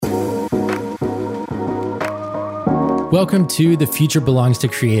Welcome to The Future Belongs to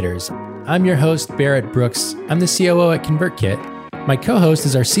Creators. I'm your host, Barrett Brooks. I'm the COO at ConvertKit. My co-host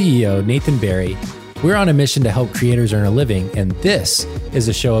is our CEO, Nathan Barry. We're on a mission to help creators earn a living, and this is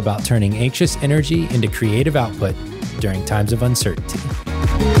a show about turning anxious energy into creative output during times of uncertainty.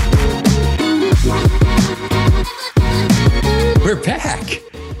 We're back.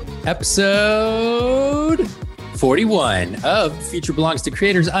 Episode 41 of The Future Belongs to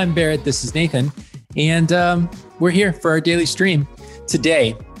Creators. I'm Barrett. This is Nathan. And we're here for our daily stream.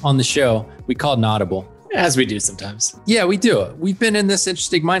 Today on the show, we called an audible. As we do sometimes. Yeah, we do. We've been in this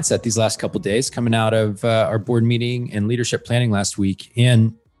interesting mindset these last couple of days coming out of our board meeting and leadership planning last week.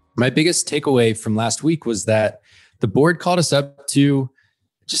 And my biggest takeaway from last week was that the board called us up to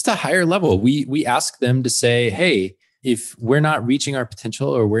just a higher level. We asked them to say, hey, if we're not reaching our potential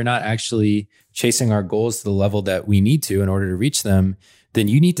or we're not actually chasing our goals to the level that we need to in order to reach them, then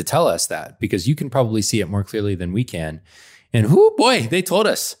you need to tell us that because you can probably see it more clearly than we can. And whoo boy, they told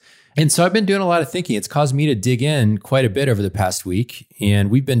us. And so I've been doing a lot of thinking. It's caused me to dig in quite a bit over the past week. And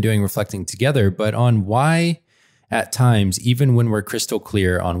we've been doing reflecting together, but on why at times, even when we're crystal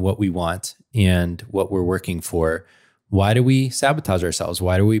clear on what we want and what we're working for, why do we sabotage ourselves?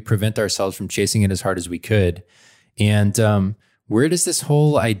 Why do we prevent ourselves from chasing it as hard as we could? And where does this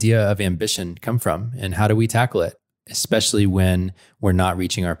whole idea of ambition come from? And how do we tackle it? Especially when we're not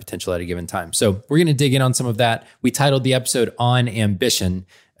reaching our potential at a given time. So we're going to dig in on some of that. We titled the episode on ambition,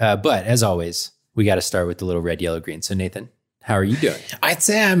 but as always, we got to start with the little red, yellow, green. So Nathan, how are you doing? I'd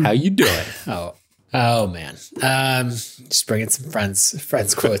say I'm... How you doing? Oh man. Just bringing some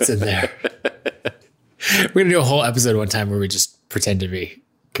friends quotes in there. We're going to do a whole episode one time where we just pretend to be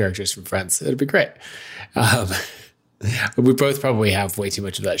characters from Friends. It'll be great. We both probably have way too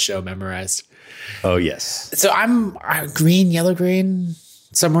much of that show memorized. Oh, yes. So I'm green, yellow, green,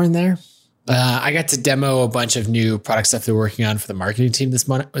 somewhere in there. I got to demo a bunch of new product stuff they're working on for the marketing team this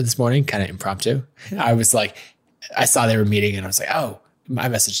morning, kind of impromptu. I was like, I saw they were meeting and I was like, oh, I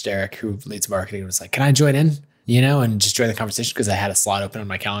messaged Derek, who leads marketing, and was like, can I join in? And just join the conversation because I had a slot open on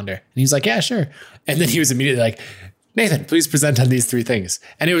my calendar. And he was like, yeah, sure. And then he was immediately like, Nathan, please present on these 3 things.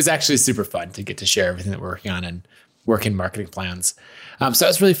 And it was actually super fun to get to share everything that we're working on and work in marketing plans. So that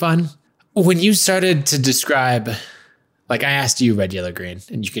was really fun. When you started to describe, like I asked you red, yellow, green,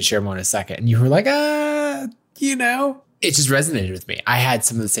 and you can share more in a second. And you were like, it just resonated with me. I had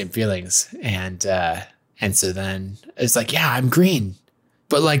some of the same feelings. And so then it's like, yeah, I'm green.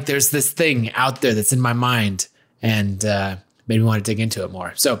 But like, there's this thing out there that's in my mind and made me want to dig into it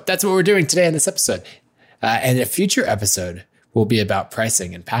more. So that's what we're doing today in this episode. And a future episode will be about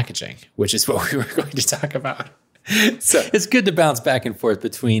pricing and packaging, which is what we were going to talk about. So it's good to bounce back and forth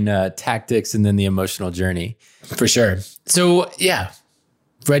between tactics and then the emotional journey. For sure. So yeah,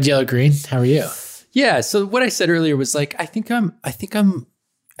 red, yellow, green. How are you? Yeah. So what I said earlier was like, I think I'm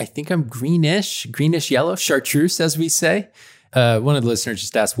greenish yellow, chartreuse, as we say. One of the listeners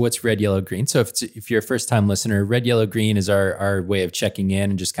just asked, what's red, yellow, green? So if you're a first time listener, red, yellow, green is our way of checking in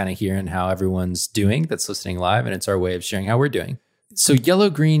and just kind of hearing how everyone's doing that's listening live. And it's our way of sharing how we're doing. So yellow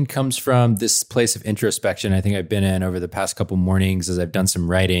green comes from this place of introspection I think I've been in over the past couple mornings as I've done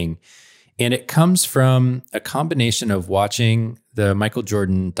some writing. And it comes from a combination of watching the Michael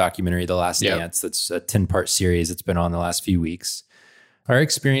Jordan documentary, The Last Dance. That's a 10-part series. It's been on the last few weeks. Our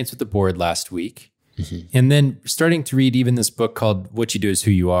experience with the board last week. Mm-hmm. And then starting to read even this book called What You Do Is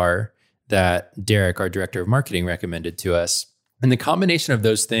Who You Are that Derek, our director of marketing, recommended to us. And the combination of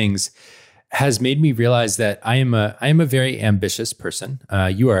those things has made me realize that I am a very ambitious person.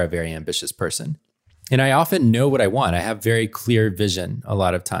 You are a very ambitious person. And I often know what I want. I have very clear vision a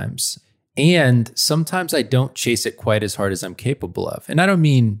lot of times. And sometimes I don't chase it quite as hard as I'm capable of. And I don't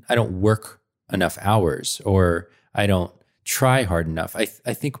mean I don't work enough hours or I don't try hard enough. I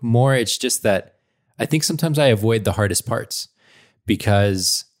think more it's just that I think sometimes I avoid the hardest parts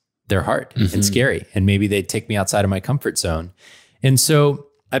because they're hard and scary. And maybe they take me outside of my comfort zone. And so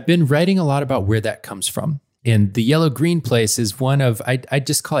I've been writing a lot about where that comes from. And the yellow-green place is one of, I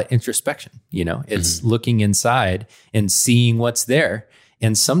just call it introspection. It's looking inside and seeing what's there.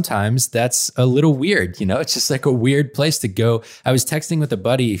 And sometimes that's a little weird. It's just like a weird place to go. I was texting with a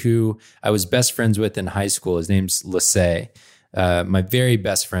buddy who I was best friends with in high school. His name's Lasse, my very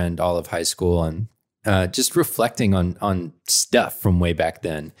best friend all of high school. And just reflecting on stuff from way back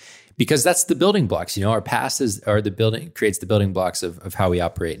then. Because that's the building blocks, our past creates the building blocks of how we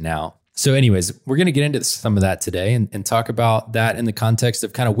operate now. So anyways, we're going to get into some of that today and talk about that in the context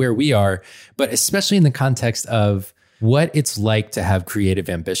of kind of where we are, but especially in the context of what it's like to have creative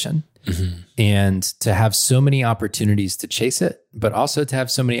ambition and to have so many opportunities to chase it, but also to have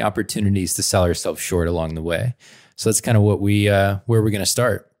so many opportunities to sell ourselves short along the way. So that's kind of what where we're going to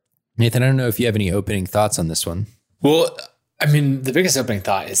start. Nathan, I don't know if you have any opening thoughts on this one. Well, I mean, the biggest opening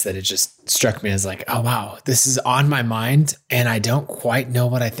thought is that it just struck me as like, oh, wow, this is on my mind and I don't quite know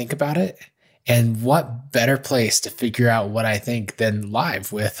what I think about it. And what better place to figure out what I think than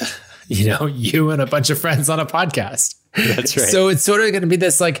live with, you and a bunch of friends on a podcast. That's right. So it's sort of going to be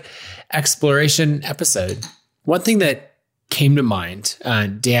this like exploration episode. One thing that came to mind,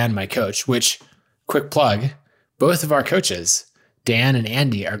 Dan, my coach, which quick plug, both of our coaches, Dan and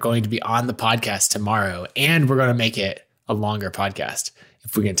Andy, are going to be on the podcast tomorrow. And we're going to make it a longer podcast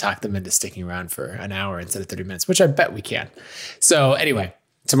if we can talk them into sticking around for an hour instead of 30 minutes, which I bet we can. So anyway,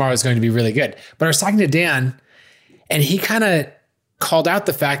 tomorrow is going to be really good. But I was talking to Dan and he kind of called out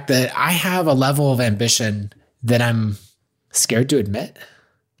the fact that I have a level of ambition that I'm scared to admit,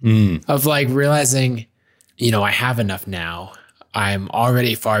 of like realizing, I have enough now. I'm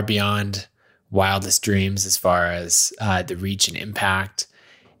already far beyond wildest dreams as far as the reach and impact.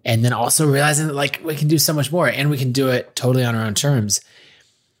 And then also realizing that like we can do so much more and we can do it totally on our own terms.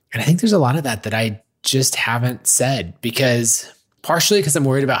 And I think there's a lot of that I just haven't said partially because I'm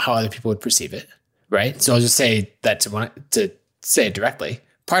worried about how other people would perceive it. Right. So I'll just say that to say it directly.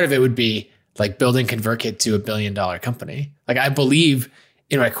 Part of it would be like building ConvertKit to $1 billion company. Like I believe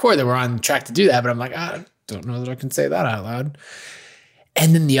in my core that we're on track to do that, but I'm like, I don't know that I can say that out loud.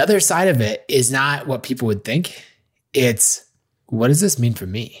 And then the other side of it is not what people would think. It's, what does this mean for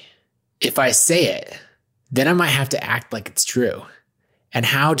me? If I say it, then I might have to act like it's true. And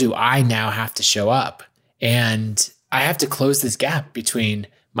how do I now have to show up? And I have to close this gap between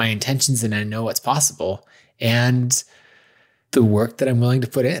my intentions and I know what's possible and the work that I'm willing to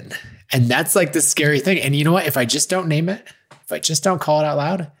put in. And that's like the scary thing. And you know what? If I just don't name it, if I just don't call it out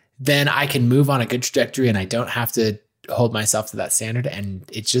loud, then I can move on a good trajectory and I don't have to hold myself to that standard. And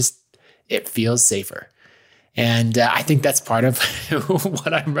it feels safer. And I think that's part of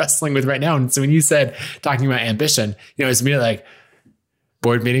what I'm wrestling with right now. And so when you said talking about ambition, it's me like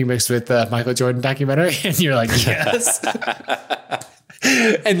board meeting mixed with Michael Jordan documentary. And you're like, yes.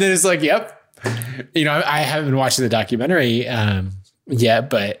 And then it's like, yep. I haven't been watching the documentary yet,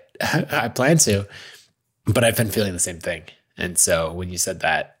 but I plan to. But I've been feeling the same thing. And so when you said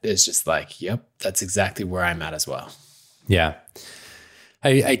that, it's just like, yep, that's exactly where I'm at as well. Yeah.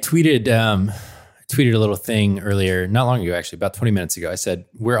 I tweeted a little thing earlier, not long ago, actually, about 20 minutes ago. I said,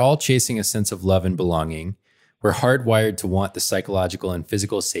 we're all chasing a sense of love and belonging. We're hardwired to want the psychological and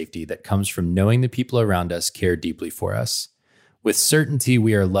physical safety that comes from knowing the people around us care deeply for us. With certainty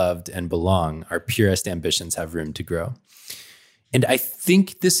we are loved and belong, our purest ambitions have room to grow. And I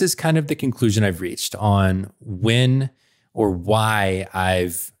think this is kind of the conclusion I've reached on when or why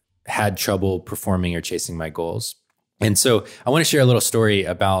I've had trouble performing or chasing my goals. And so I want to share a little story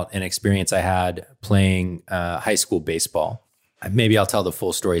about an experience I had playing high school baseball. Maybe I'll tell the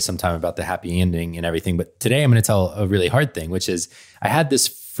full story sometime about the happy ending and everything. But today I'm going to tell a really hard thing, which is I had this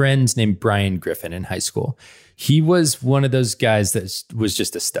friend named Brian Griffin in high school. He was one of those guys that was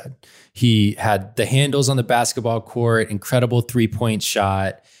just a stud. He had the handles on the basketball court, incredible 3-point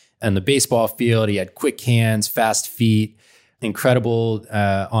shot. On the baseball field, he had quick hands, fast feet, incredible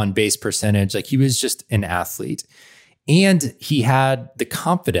on base percentage. Like he was just an athlete. And he had the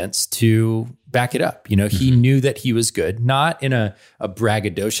confidence to back it up. He knew that he was good, not in a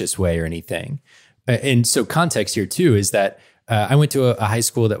braggadocious way or anything. And so context here too is that I went to a high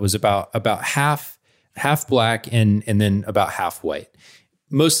school that was about half black and then about half white,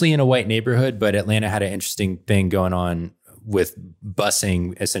 mostly in a white neighborhood. But Atlanta had an interesting thing going on with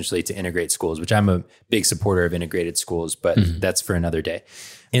busing essentially to integrate schools, which I'm a big supporter of integrated schools, but that's for another day.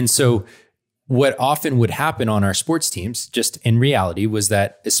 And so what often would happen on our sports teams, just in reality, was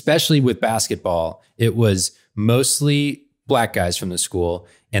that, especially with basketball, it was mostly black guys from the school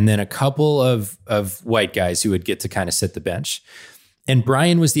and then a couple of white guys who would get to kind of sit the bench. And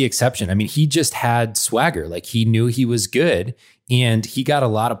Brian was the exception. I mean, he just had swagger. Like he knew he was good and he got a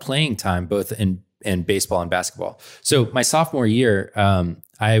lot of playing time, both in baseball and basketball. So my sophomore year,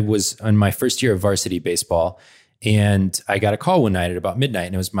 I was on my first year of varsity baseball. And I got a call one night at about midnight,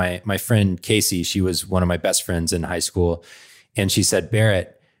 and it was my friend Casey. She was one of my best friends in high school. And she said,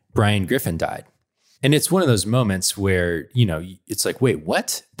 Barrett, Brian Griffin died. And it's one of those moments where, it's like, wait,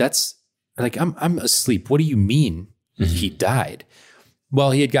 what? That's like, I'm asleep. What do you mean he died?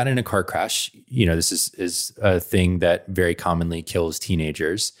 Well, he had gotten in a car crash. This is a thing that very commonly kills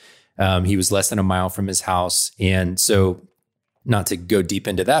teenagers. He was less than a mile from his house. And so not to go deep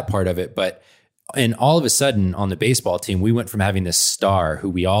into that part of it, and all of a sudden on the baseball team, we went from having this star who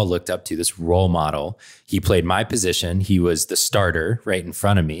we all looked up to, this role model. He played my position. He was the starter right in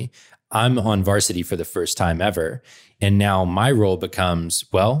front of me. I'm on varsity for the first time ever. And now my role becomes,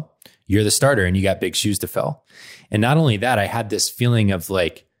 well, you're the starter and you got big shoes to fill. And not only that, I had this feeling of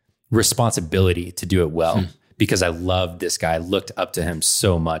like responsibility to do it well because I loved this guy, I looked up to him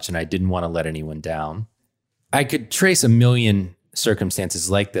so much, and I didn't want to let anyone down. I could trace a million circumstances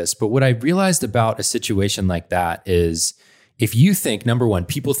like this, but what I realized about a situation like that is if you think, number one,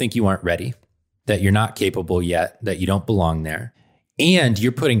 people think you aren't ready, that you're not capable yet, that you don't belong there, and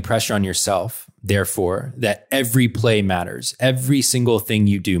you're putting pressure on yourself, therefore, that every play matters. Every single thing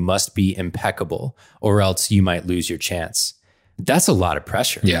you do must be impeccable or else you might lose your chance. That's a lot of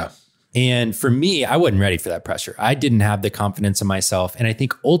pressure. Yeah. And for me, I wasn't ready for that pressure. I didn't have the confidence in myself. And I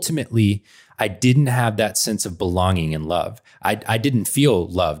think ultimately, I didn't have that sense of belonging and love. I didn't feel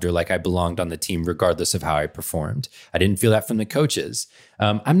loved or like I belonged on the team, regardless of how I performed. I didn't feel that from the coaches.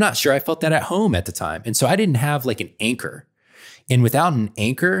 I'm not sure I felt that at home at the time. And so I didn't have like an anchor. And without an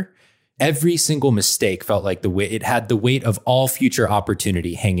anchor, every single mistake felt like it had the weight of all future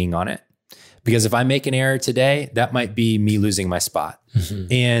opportunity hanging on it. Because if I make an error today, that might be me losing my spot.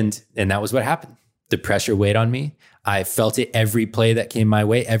 And that was what happened. The pressure weighed on me. I felt it every play that came my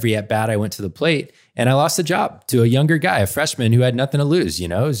way. Every at bat I went to the plate, and I lost the job to a younger guy, a freshman who had nothing to lose. You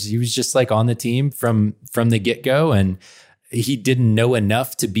know, he was just like on the team from the get-go, and he didn't know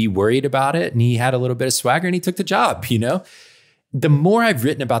enough to be worried about it. And he had a little bit of swagger, and he took the job. You know, the more I've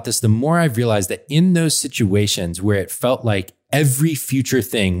written about this, the more I've realized that in those situations where it felt like every future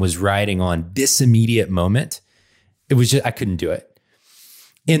thing was riding on this immediate moment, it was just, I couldn't do it.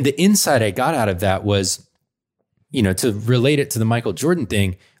 And the insight I got out of that was, you know, to relate it to the Michael Jordan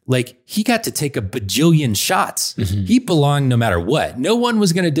thing, like he got to take a bajillion shots. He belonged no matter what. No one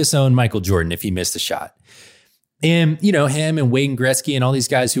was going to disown Michael Jordan if he missed a shot. And, you know, him and Wayne Gretzky and all these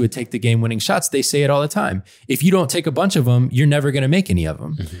guys who would take the game-winning shots, they say it all the time. If you don't take a bunch of them, you're never going to make any of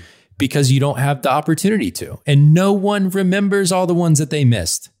them because you don't have the opportunity to. And no one remembers all the ones that they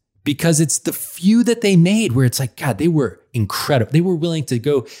missed because it's the few that they made where it's like, God, they were incredible. They were willing to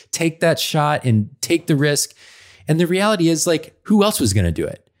go take that shot and take the risk. And the reality is, like, who else was going to do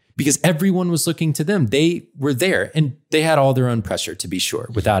it? Because everyone was looking to them. They were there and they had all their own pressure, to be sure,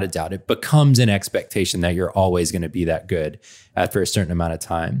 without a doubt. It becomes an expectation that you're always going to be that good after a certain amount of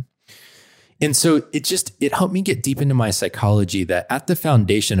time. And so it helped me get deep into my psychology that at the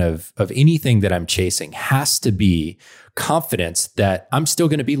foundation of anything that I'm chasing has to be confidence that I'm still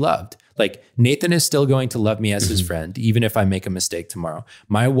going to be loved. Like Nathan is still going to love me as his friend, even if I make a mistake tomorrow.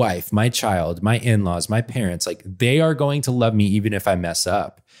 My wife, my child, my in-laws, my parents, like they are going to love me even if I mess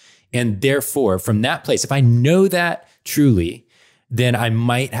up. And therefore, from that place, if I know that truly, then I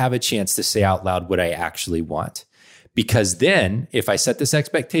might have a chance to say out loud what I actually want. Because then if I set this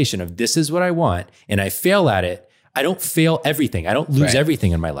expectation of this is what I want and I fail at it, I don't fail everything. I don't lose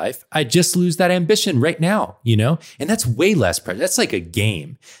everything in my life. I just lose that ambition right now, you know? And that's way less pressure. That's like a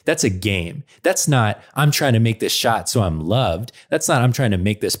game. That's a game. That's not, I'm trying to make this shot so I'm loved. That's not, I'm trying to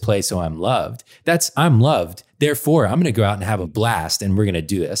make this play so I'm loved. That's, I'm loved. Therefore, I'm going to go out and have a blast and we're going to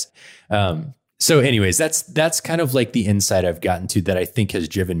do this. So anyways, that's kind of like the insight I've gotten to that I think has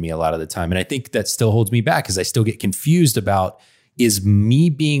driven me a lot of the time. And I think that still holds me back because I still get confused about, is me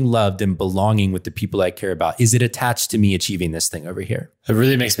being loved and belonging with the people I care about, is it attached to me achieving this thing over here? It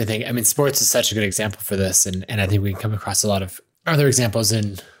really makes me think. I mean, sports is such a good example for this. And I think we can come across a lot of other examples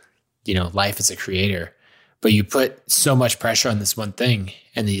in, you know, life as a creator. But you put so much pressure on this one thing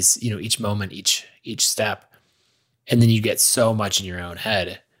and these, you know, each moment, each step. And then you get so much in your own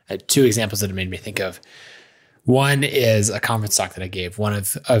head. I had two examples that it made me think of. One is a conference talk that I gave, one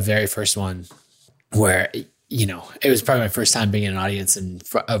of a very first one where, you know, it was probably my first time being in an audience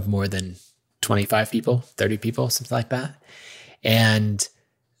of more than 25 people, 30 people, something like that. And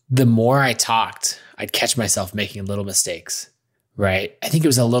the more I talked, I'd catch myself making little mistakes, right? I think it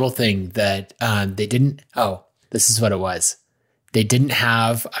was a little thing that this is what it was. They didn't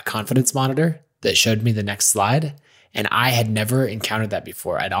have a confidence monitor that showed me the next slide. And I had never encountered that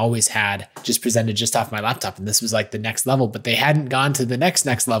before. I'd always had just presented just off my laptop. And this was like the next level, but they hadn't gone to the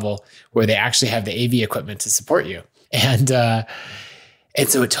next level where they actually have the AV equipment to support you. And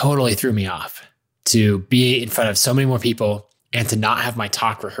so it totally threw me off to be in front of so many more people and to not have my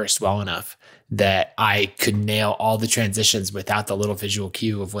talk rehearsed well enough that I could nail all the transitions without the little visual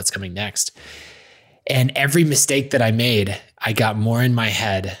cue of what's coming next. And every mistake that I made, I got more in my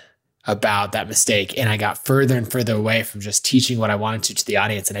head about that mistake. And I got further and further away from just teaching what I wanted to the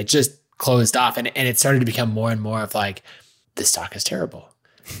audience. And I just closed off and it started to become more and more of like, this talk is terrible.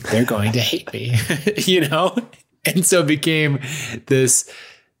 They're going to hate me, you know? And so it became this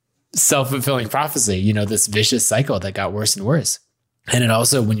self-fulfilling prophecy, you know, this vicious cycle that got worse and worse. And it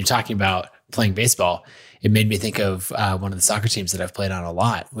also, when you're talking about playing baseball, it made me think of one of the soccer teams that I've played on a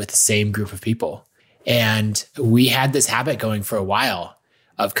lot with the same group of people. And we had this habit going for a while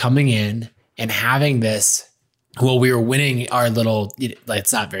of coming in and having this, well, we were winning our little, like,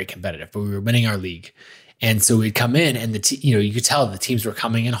 it's not very competitive, but we were winning our league. And so we'd come in and you could tell the teams were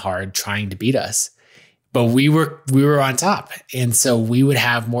coming in hard trying to beat us, but we were on top. And so we would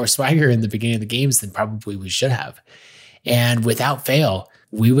have more swagger in the beginning of the games than probably we should have. And without fail,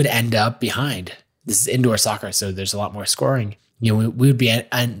 we would end up behind. This is indoor soccer, so there's a lot more scoring. We would be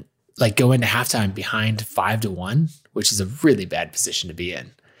go into halftime behind 5-1, which is a really bad position to be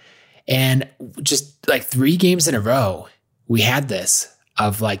in. And just like 3 games in a row, we had this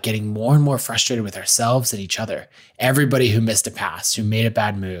of like getting more and more frustrated with ourselves and each other. Everybody who missed a pass, who made a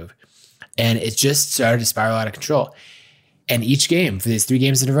bad move. And it just started to spiral out of control. And each game, for these 3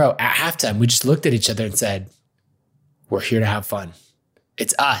 games in a row, at halftime, we just looked at each other and said, we're here to have fun.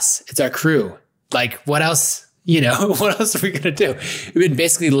 It's us. It's our crew. Like, what else, what else are we going to do? We would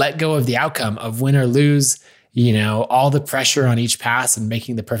basically let go of the outcome of win or lose, all the pressure on each pass and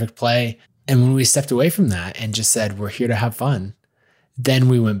making the perfect play. And when we stepped away from that and just said, we're here to have fun, then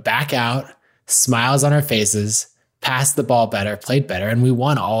we went back out, smiles on our faces, passed the ball better, played better, and we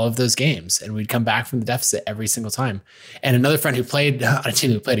won all of those games. And we'd come back from the deficit every single time. And another friend who played on a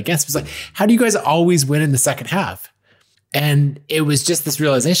team we played against was like, how do you guys always win in the second half? And it was just this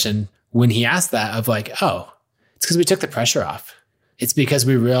realization when he asked that of like, oh, it's because we took the pressure off. It's because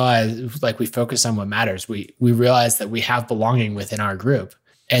we realized, like, we focus on what matters. We realized that we have belonging within our group.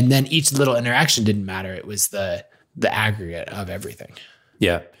 And then each little interaction didn't matter. It was the aggregate of everything.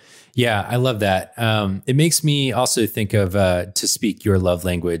 Yeah. Yeah, I love that. It makes me also think of To Speak Your Love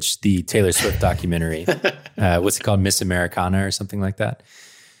Language, the Taylor Swift documentary. What's it called? Miss Americana or something like that.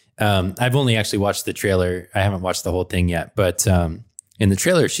 I've only actually watched the trailer. I haven't watched the whole thing yet. But in the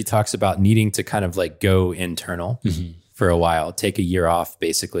trailer, she talks about needing to kind of like go internal for a while, take a year off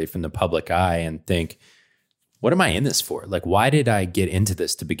basically from the public eye and think, what am I in this for? Like, why did I get into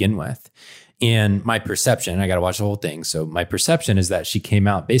this to begin with? And my perception, I got to watch the whole thing. So my perception is that she came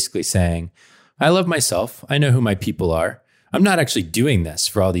out basically saying, I love myself. I know who my people are. I'm not actually doing this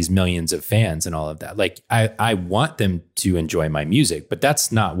for all these millions of fans and all of that. Like, I want them to enjoy my music, but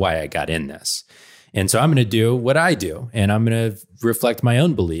that's not why I got in this. And so I'm going to do what I do, and I'm going to reflect my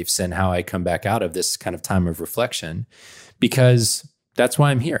own beliefs and how I come back out of this kind of time of reflection, because that's why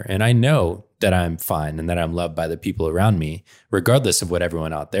I'm here. And I know that I'm fine and that I'm loved by the people around me, regardless of what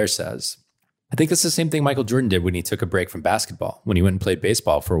everyone out there says. I think that's the same thing Michael Jordan did when he took a break from basketball. When he went and played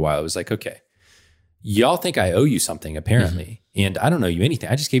baseball for a while, it was like, okay, y'all think I owe you something, apparently. And I don't owe you anything.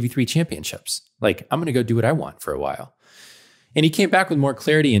 I just gave you 3 championships. Like, I'm going to go do what I want for a while. And he came back with more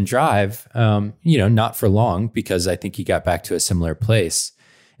clarity and drive, not for long, because I think he got back to a similar place.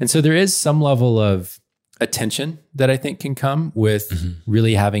 And so there is some level of attention that I think can come with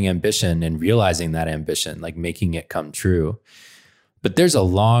really having ambition and realizing that ambition, like making it come true. But there's a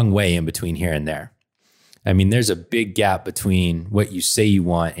long way in between here and there. I mean, there's a big gap between what you say you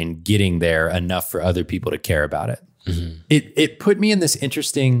want and getting there enough for other people to care about it. It put me in this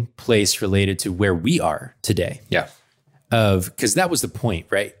interesting place related to where we are today. Yeah. Because that was the point,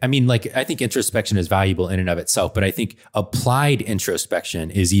 right? I mean, like, I think introspection is valuable in and of itself, but I think applied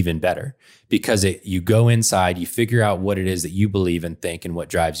introspection is even better, because you go inside, you figure out what it is that you believe and think and what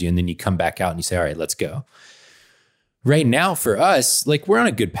drives you, and then you come back out and you say, all right, let's go. Right now for us, like, we're on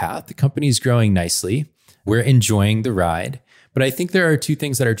a good path. The company's growing nicely. We're enjoying the ride. But I think there are 2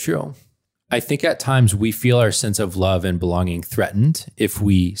 things that are true. I think at times we feel our sense of love and belonging threatened if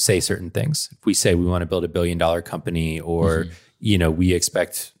we say certain things. If we say we want to build $1 billion company, or, we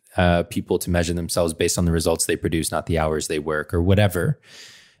expect people to measure themselves based on the results they produce, not the hours they work, or whatever,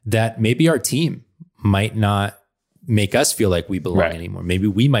 that maybe our team might not make us feel like we belong anymore. Maybe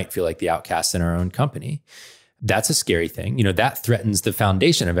we might feel like the outcasts in our own company. That's a scary thing. That threatens the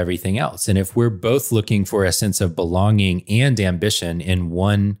foundation of everything else. And if we're both looking for a sense of belonging and ambition in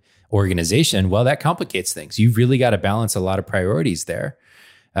one organization, well, that complicates things. You've really got to balance a lot of priorities there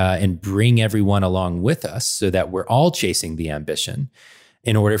and bring everyone along with us so that we're all chasing the ambition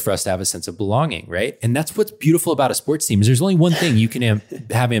in order for us to have a sense of belonging, right? And that's what's beautiful about a sports team is there's only one thing you can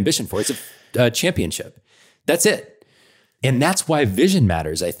have ambition for. It's a championship. That's it. And that's why vision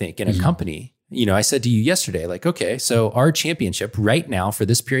matters, I think, in a company. I said to you yesterday, like, okay, so our championship right now for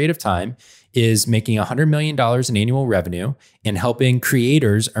this period of time is making $100 million in annual revenue and helping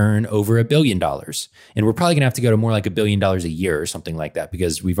creators earn over $1 billion. And we're probably going to have to go to more like $1 billion a year or something like that,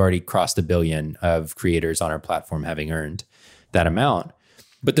 because we've already crossed 1 billion of creators on our platform having earned that amount.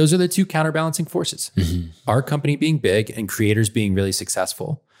 But those are the two counterbalancing forces. Our company being big and creators being really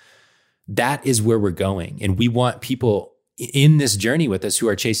successful. That is where we're going. And we want people in this journey with us who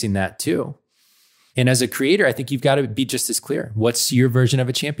are chasing that too. And as a creator, I think you've got to be just as clear. What's your version of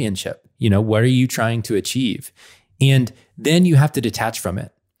a championship? What are you trying to achieve? And then you have to detach from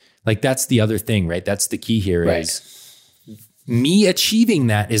it. Like that's the other thing, right? That's the key here is me achieving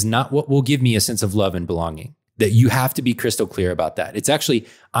that is not what will give me a sense of love and belonging. That you have to be crystal clear about that. It's actually,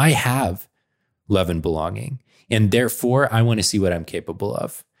 I have love and belonging. And therefore, I want to see what I'm capable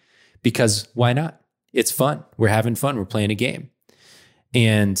of. Because why not? It's fun. We're having fun. We're playing a game.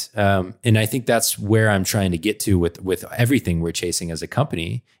 And I think that's where I'm trying to get to with everything we're chasing as a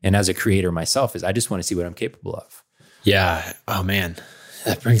company and as a creator myself is I just want to see what I'm capable of. Yeah. Oh man,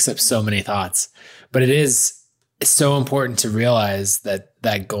 that brings up so many thoughts, but it's so important to realize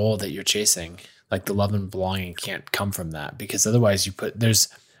that goal that you're chasing, like the love and belonging can't come from that because otherwise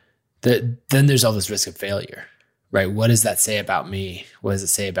then there's all this risk of failure, right? What does that say about me? What does it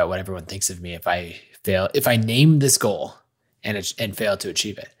say about what everyone thinks of me if I fail, if I name this goal and fail to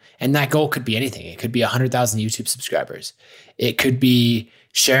achieve it? And that goal could be anything. It could be 100,000 YouTube subscribers. It could be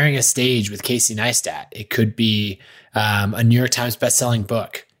sharing a stage with Casey Neistat. It could be a New York Times bestselling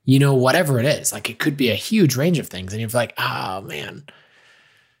book, whatever it is. Like it could be a huge range of things. And you're like, oh man.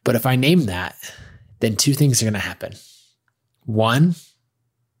 But if I name that, then two things are going to happen. One,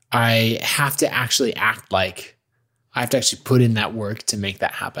 I have to actually act like I have to actually put in that work to make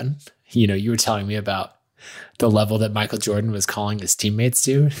that happen. You were telling me about the level that Michael Jordan was calling his teammates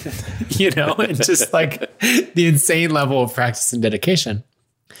to, and just like the insane level of practice and dedication.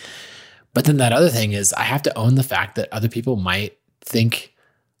 But then that other thing is I have to own the fact that other people might think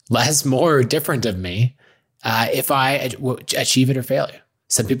less, more, or different of me if I achieve it or fail it.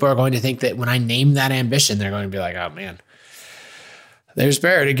 Some people are going to think that when I name that ambition, they're going to be like, oh man, there's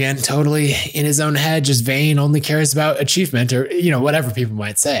Barrett again, totally in his own head, just vain, only cares about achievement or, whatever people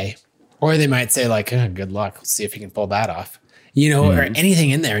might say. Or they might say like, oh, good luck. Let's see if he can pull that off, or anything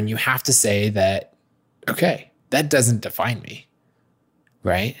in there. And you have to say that, okay, that doesn't define me,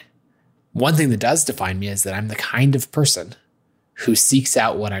 right? One thing that does define me is that I'm the kind of person who seeks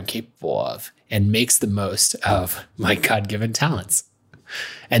out what I'm capable of and makes the most of my God-given talents.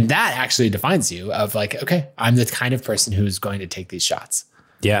 And that actually defines you of like, okay, I'm the kind of person who's going to take these shots.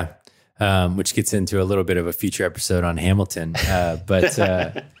 Yeah. Which gets into a little bit of a future episode on Hamilton. But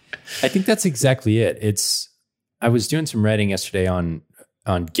I think that's exactly it. I was doing some writing yesterday on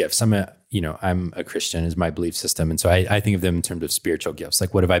gifts. I'm a Christian is my belief system. And so I think of them in terms of spiritual gifts.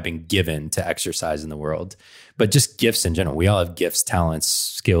 Like what have I been given to exercise in the world? But just gifts in general. We all have gifts, talents,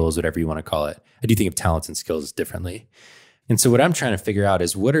 skills, whatever you want to call it. I do think of talents and skills differently. And so what I'm trying to figure out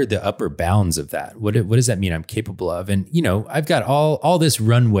is what are the upper bounds of that? What does that mean I'm capable of? And, I've got all this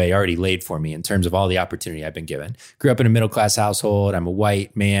runway already laid for me in terms of all the opportunity I've been given. Grew up in a middle-class household. I'm a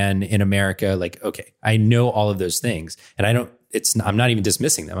white man in America. Like, okay, I know all of those things. And I'm not even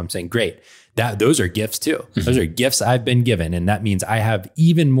dismissing them. I'm saying, great, those are gifts too. Those are gifts I've been given. And that means I have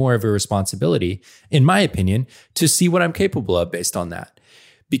even more of a responsibility, in my opinion, to see what I'm capable of based on that.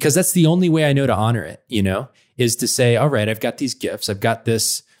 Because that's the only way I know to honor it, is to say, all right, I've got these gifts. I've got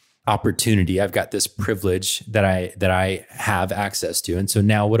this opportunity. I've got this privilege that I have access to. And so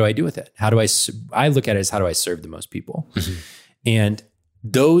now what do I do with it? I look at it as how do I serve the most people? Mm-hmm. And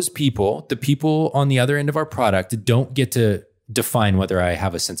those people, the people on the other end of our product, don't get to define whether I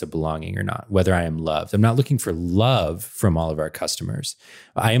have a sense of belonging or not, whether I am loved. I'm not looking for love from all of our customers.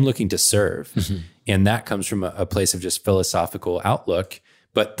 I am looking to serve. Mm-hmm. And that comes from a place of just philosophical outlook.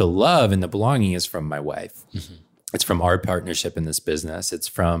 But the love and the belonging is from my wife. Mm-hmm. It's from our partnership in this business. It's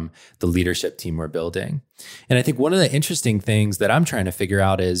from the leadership team we're building. And I think one of the interesting things that I'm trying to figure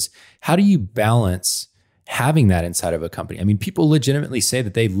out is how do you balance having that inside of a company? I mean, people legitimately say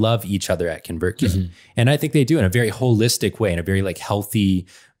that they love each other at ConvertKit. Mm-hmm. And I think they do in a very holistic way, in a very like healthy,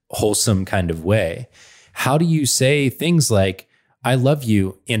 wholesome kind of way. How do you say things like, I love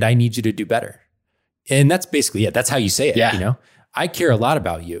you and I need you to do better? And that's basically it. That's how you say it, Yeah. I care a lot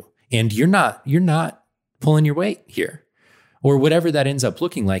about you and you're not pulling your weight here or whatever that ends up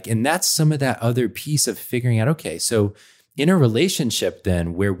looking like. And that's some of that other piece of figuring out, okay, so in a relationship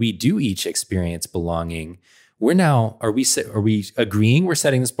then where we do each experience belonging, are we agreeing we're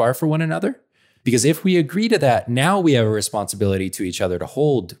setting this bar for one another? Because if we agree to that, now we have a responsibility to each other to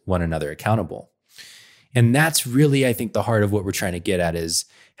hold one another accountable. And that's really, I think, the heart of what we're trying to get at is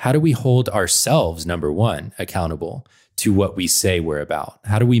how do we hold ourselves, number one, accountable to what we say we're about?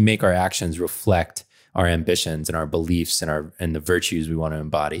 How do we make our actions reflect our ambitions and our beliefs and the virtues we want to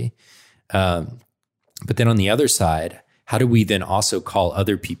embody? But then on the other side, how do we then also call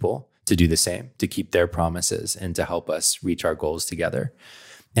other people to do the same, to keep their promises and to help us reach our goals together?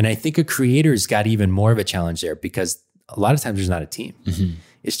 And I think a creator's got even more of a challenge there because a lot of times there's not a team. Mm-hmm.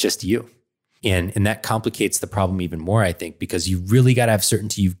 It's just you. And that complicates the problem even more, I think, because you really got to have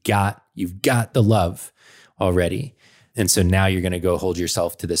certainty. You've got the love already. And so now you're going to go hold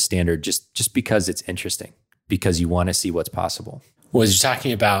yourself to this standard just because it's interesting, because you want to see what's possible. Well, as you're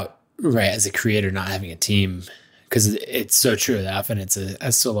talking about, right, as a creator, not having a team, because it's so true that often it's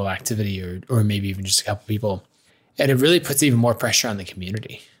a solo activity or maybe even just a couple people. And it really puts even more pressure on the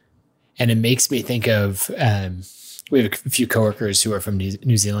community. And it makes me think of, we have a few coworkers who are from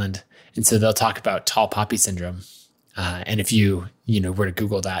New Zealand. And so they'll talk about tall poppy syndrome. And if you were to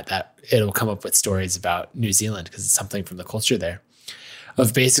Google that it'll come up with stories about New Zealand because it's something from the culture there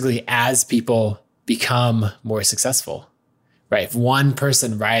of basically as people become more successful, right? If one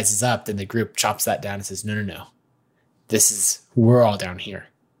person rises up, then the group chops that down and says, no. We're all down here.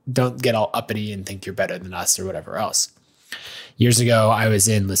 Don't get all uppity and think you're better than us or whatever else. Years ago, I was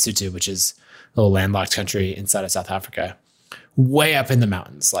in Lesotho, which is a little landlocked country inside of South Africa, way up in the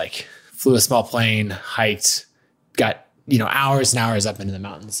mountains, like flew a small plane, hiked, got, hours and hours up into the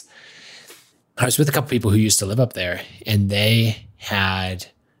mountains. I was with a couple people who used to live up there, and they had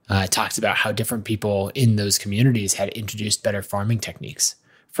talked about how different people in those communities had introduced better farming techniques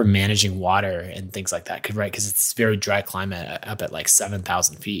for managing water and things like that. Right? Because it's very dry climate up at like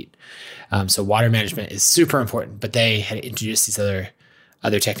 7,000 feet. So water management is super important, but they had introduced these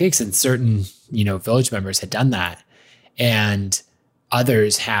other techniques, and certain, village members had done that. And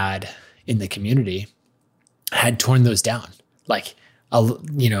others had in the community had torn those down, like,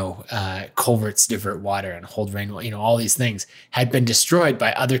 culverts divert water and hold rain, all these things had been destroyed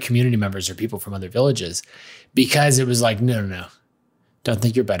by other community members or people from other villages because it was like, no, don't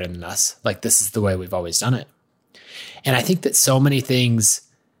think you're better than us. Like, this is the way we've always done it. And I think that so many things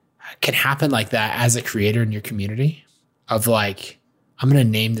can happen like that as a creator in your community of like, I'm going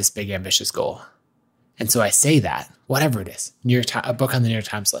to name this big ambitious goal. And so I say that, whatever it is, a book on the New York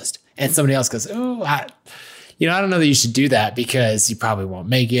Times list. And somebody else goes, I don't know that you should do that because you probably won't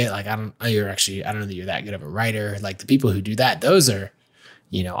make it. Like, I don't know that you're that good of a writer. Like the people who do that, those are,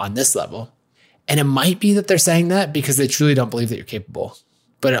 on this level. And it might be that they're saying that because they truly don't believe that you're capable.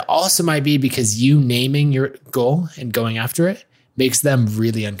 But it also might be because you naming your goal and going after it makes them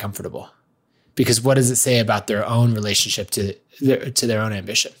really uncomfortable. Because what does it say about their own relationship to their own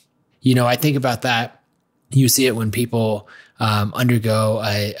ambition? I think about that. You see it when people undergo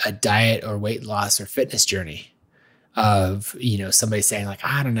a diet or weight loss or fitness journey of, somebody saying like,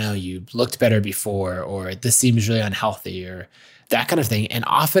 I don't know, you looked better before, or this seems really unhealthy, or that kind of thing. And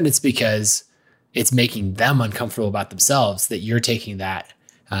often it's because it's making them uncomfortable about themselves that you're taking that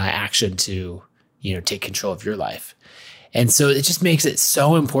action to, take control of your life. And so it just makes it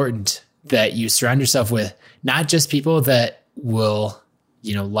so important that you surround yourself with not just people that will,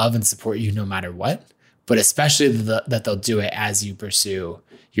 love and support you no matter what, but especially that they'll do it as you pursue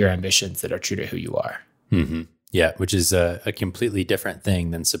your ambitions that are true to who you are. Mm-hmm. Yeah, which is a completely different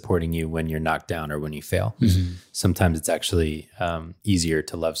thing than supporting you when you're knocked down or when you fail. Mm-hmm. Sometimes it's actually easier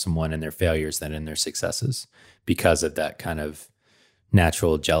to love someone in their failures than in their successes because of that kind of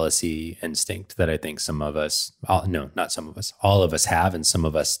natural jealousy instinct that I think all of us have, and some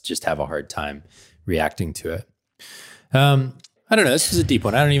of us just have a hard time reacting to it. I don't know. This was a deep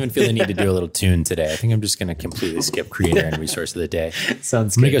one. I don't even feel the need to do a little tune today. I think I'm just going to completely skip creator and resource of the day.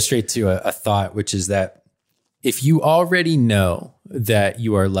 Sounds good. I'm going to go straight to a thought, which is that if you already know that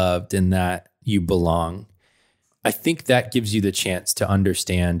you are loved and that you belong, I think that gives you the chance to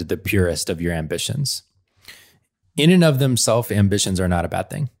understand the purest of your ambitions. In and of themselves, ambitions are not a bad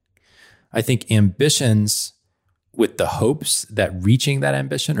thing. I think ambitions with the hopes that reaching that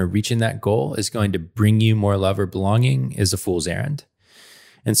ambition or reaching that goal is going to bring you more love or belonging is a fool's errand.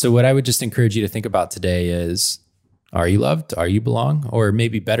 And so what I would just encourage you to think about today is, are you loved? Are you belong? Or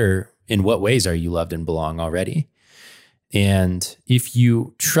maybe better, in what ways are you loved and belong already? And if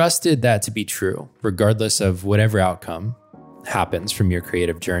you trusted that to be true, regardless of whatever outcome happens from your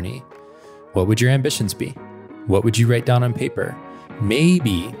creative journey, what would your ambitions be? What would you write down on paper?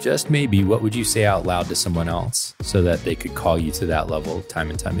 Maybe, just maybe, what would you say out loud to someone else so that they could call you to that level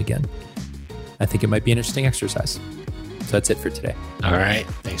time and time again? I think it might be an interesting exercise. So that's it for today. All right.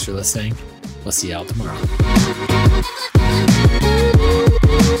 Thanks for listening. We'll see y'all tomorrow.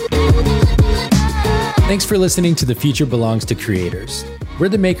 Thanks for listening to The Future Belongs to Creators. We're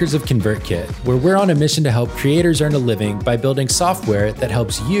the makers of ConvertKit, where we're on a mission to help creators earn a living by building software that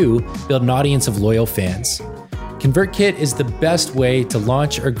helps you build an audience of loyal fans. ConvertKit is the best way to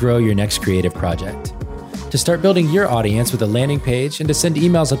launch or grow your next creative project. To start building your audience with a landing page and to send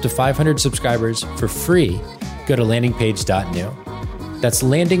emails up to 500 subscribers for free, go to landingpage.new. That's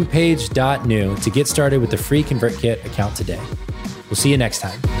landingpage.new to get started with the free ConvertKit account today. We'll see you next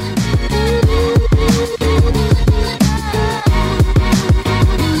time.